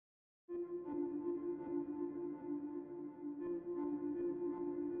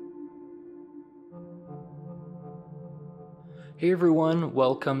Hey everyone,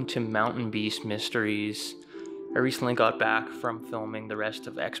 welcome to Mountain Beast Mysteries. I recently got back from filming the rest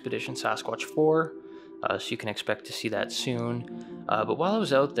of Expedition Sasquatch 4, so you can expect to see that soon. But while I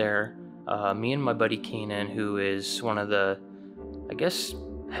was out there, me and my buddy Keenan, who is one of the,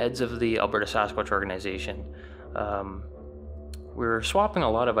 heads of the Alberta Sasquatch organization, we were swapping a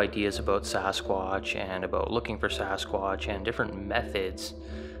lot of ideas about Sasquatch and about looking for Sasquatch and different methods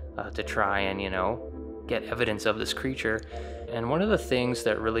to try and, get evidence of this creature. And one of the things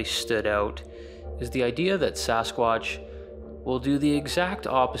that really stood out is the idea that Sasquatch will do the exact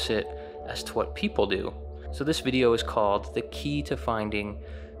opposite as to what people do. So this video is called The Key to Finding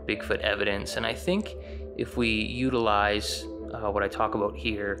Bigfoot Evidence, and I think if we utilize what I talk about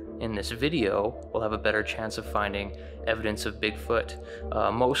here in this video, we'll have a better chance of finding evidence of Bigfoot.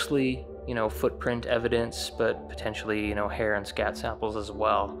 Mostly, footprint evidence, but potentially, hair and scat samples as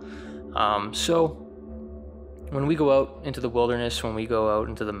well. So when we go out into the wilderness, when we go out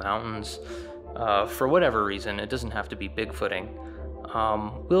into the mountains, for whatever reason, it doesn't have to be Bigfooting,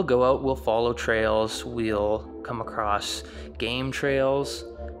 we'll go out, we'll follow trails, we'll come across game trails,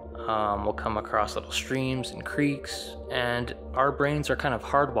 we'll come across little streams and creeks, and our brains are kind of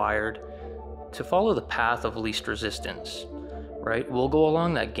hardwired to follow the path of least resistance, right? We'll go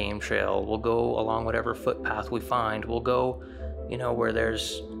along that game trail, we'll go along whatever footpath we find, we'll go, where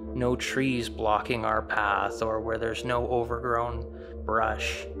there's no trees blocking our path or where there's no overgrown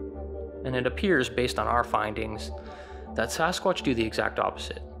brush. And it appears, based on our findings, that Sasquatch do the exact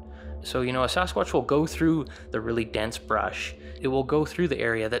opposite. So, a Sasquatch will go through the really dense brush. It will go through the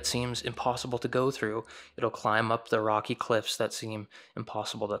area that seems impossible to go through. It'll climb up the rocky cliffs that seem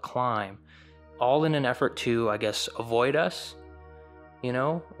impossible to climb, all in an effort to, avoid us,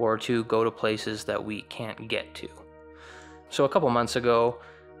 or to go to places that we can't get to. So a couple months ago,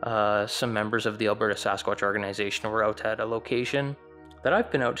 some members of the Alberta Sasquatch organization were out at a location that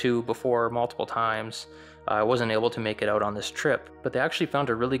I've been out to before multiple times. I wasn't able to make it out on this trip, but they actually found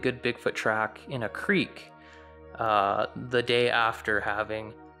a really good Bigfoot track in a creek the day after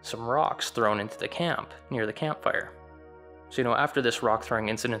having some rocks thrown into the camp near the campfire. So, after this rock throwing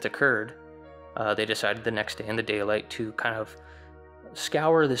incident occurred, they decided the next day in the daylight to kind of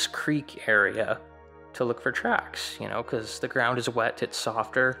scour this creek area to look for tracks, because the ground is wet, it's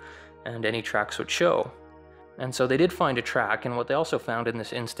softer, and any tracks would show. And so they did find a track, and what they also found in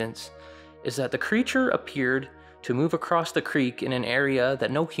this instance is that the creature appeared to move across the creek in an area that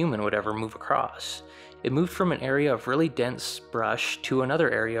no human would ever move across. It moved from an area of really dense brush to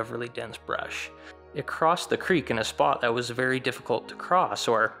another area of really dense brush. It crossed the creek in a spot that was very difficult to cross,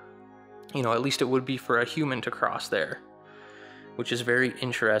 or, at least it would be for a human to cross there, which is very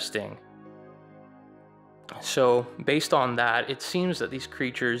interesting. So based on that, it seems that these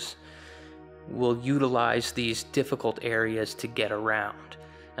creatures will utilize these difficult areas to get around.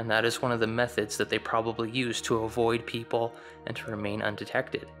 And that is one of the methods that they probably use to avoid people and to remain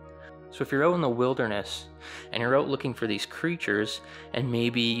undetected. So if you're out in the wilderness and you're out looking for these creatures, and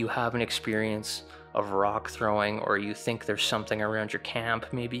maybe you have an experience of rock throwing, or you think there's something around your camp,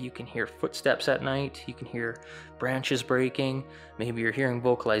 maybe you can hear footsteps at night, you can hear branches breaking, maybe you're hearing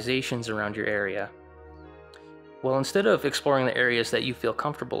vocalizations around your area. Well, instead of exploring the areas that you feel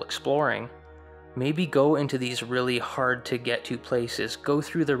comfortable exploring, maybe go into these really hard to get to places. Go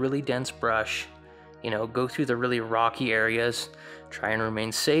through the really dense brush, go through the really rocky areas, try and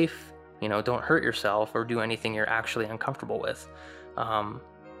remain safe, don't hurt yourself or do anything you're actually uncomfortable with.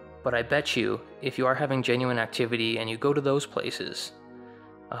 But I bet you, if you are having genuine activity and you go to those places,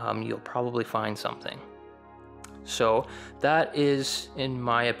 you'll probably find something. So that is, in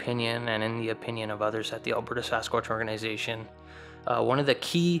my opinion, and in the opinion of others at the Alberta Sasquatch organization, one of the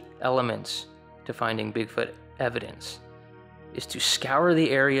key elements to finding Bigfoot evidence is to scour the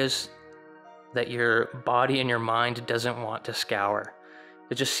areas that your body and your mind doesn't want to scour.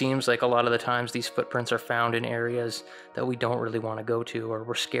 It just seems like a lot of the times these footprints are found in areas that we don't really want to go to, or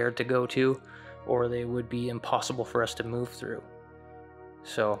we're scared to go to, or they would be impossible for us to move through.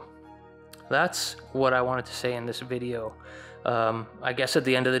 So that's what I wanted to say in this video. I guess at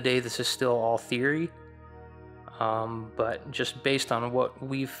the end of the day, this is still all theory, but just based on what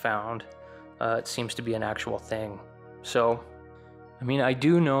we've found, it seems to be an actual thing. So, I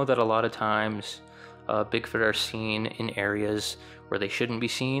do know that a lot of times Bigfoot are seen in areas where they shouldn't be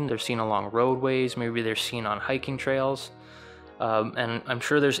seen. They're seen along roadways, maybe they're seen on hiking trails, and I'm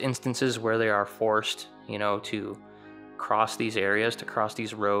sure there's instances where they are forced, to cross these areas, to cross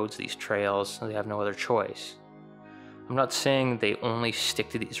these roads, these trails, and they have no other choice. I'm not saying they only stick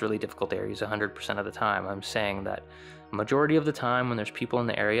to these really difficult areas 100% of the time. I'm saying that majority of the time when there's people in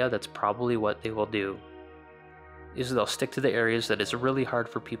the area, that's probably what they will do. is they'll stick to the areas that it's really hard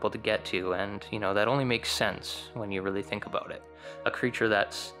for people to get to, and that only makes sense when you really think about it. A creature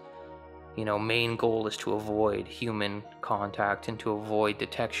that's main goal is to avoid human contact and to avoid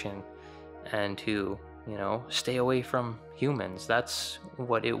detection and to stay away from humans. That's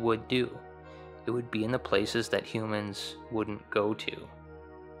what it would do. It would be in the places that humans wouldn't go to.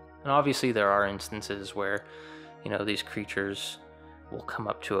 And obviously there are instances where these creatures will come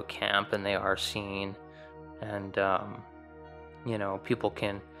up to a camp and they are seen, and people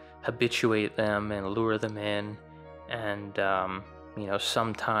can habituate them and lure them in, and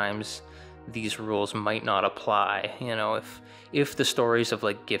sometimes these rules might not apply. If the stories of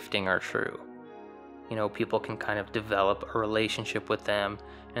like gifting are true, people can kind of develop a relationship with them,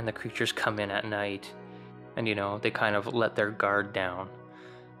 and the creatures come in at night and they kind of let their guard down.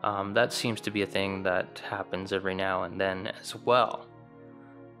 That seems to be a thing that happens every now and then as well.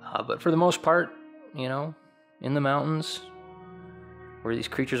 But for the most part, in the mountains where these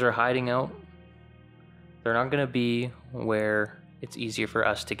creatures are hiding out, they're not going to be where it's easier for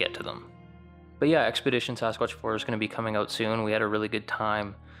us to get to them. But yeah, Expedition Sasquatch 4 is going to be coming out soon. We had a really good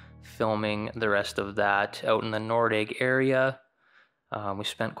time filming the rest of that out in the Nordegg area. We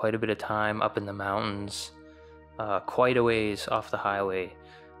spent quite a bit of time up in the mountains, quite a ways off the highway.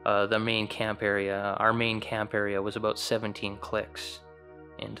 Our main camp area was about 17 clicks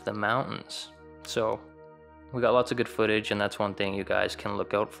into the mountains. So we got lots of good footage, and that's one thing you guys can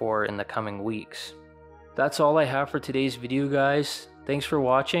look out for in the coming weeks. That's all I have for today's video, guys. Thanks for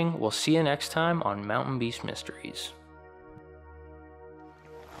watching. We'll see you next time on Mountain Beast Mysteries.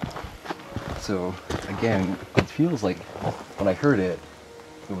 So again, it feels like when I heard it,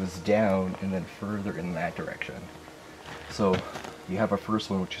 it was down and then further in that direction. So you have a first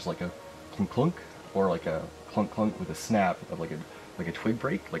one which is like a clunk clunk, or like a clunk clunk with a snap of like a twig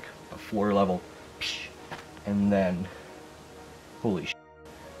break, like a floor level, and then holy shit.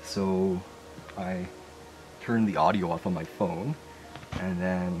 So I turned the audio off on my phone, and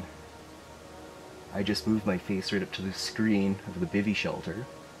then I just moved my face right up to the screen of the bivvy shelter,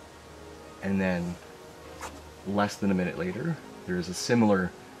 and then less than a minute later there's a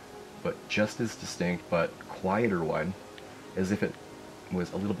similar but just as distinct but quieter one, as if it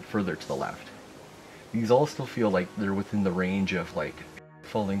was a little bit further to the left. These all still feel like they're within the range of like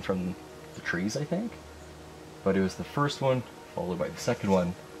falling from the trees, I think, but it was the first one followed by the second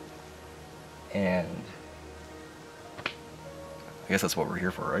one, and I guess that's what we're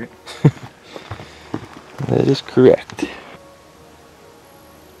here for, right? That is correct.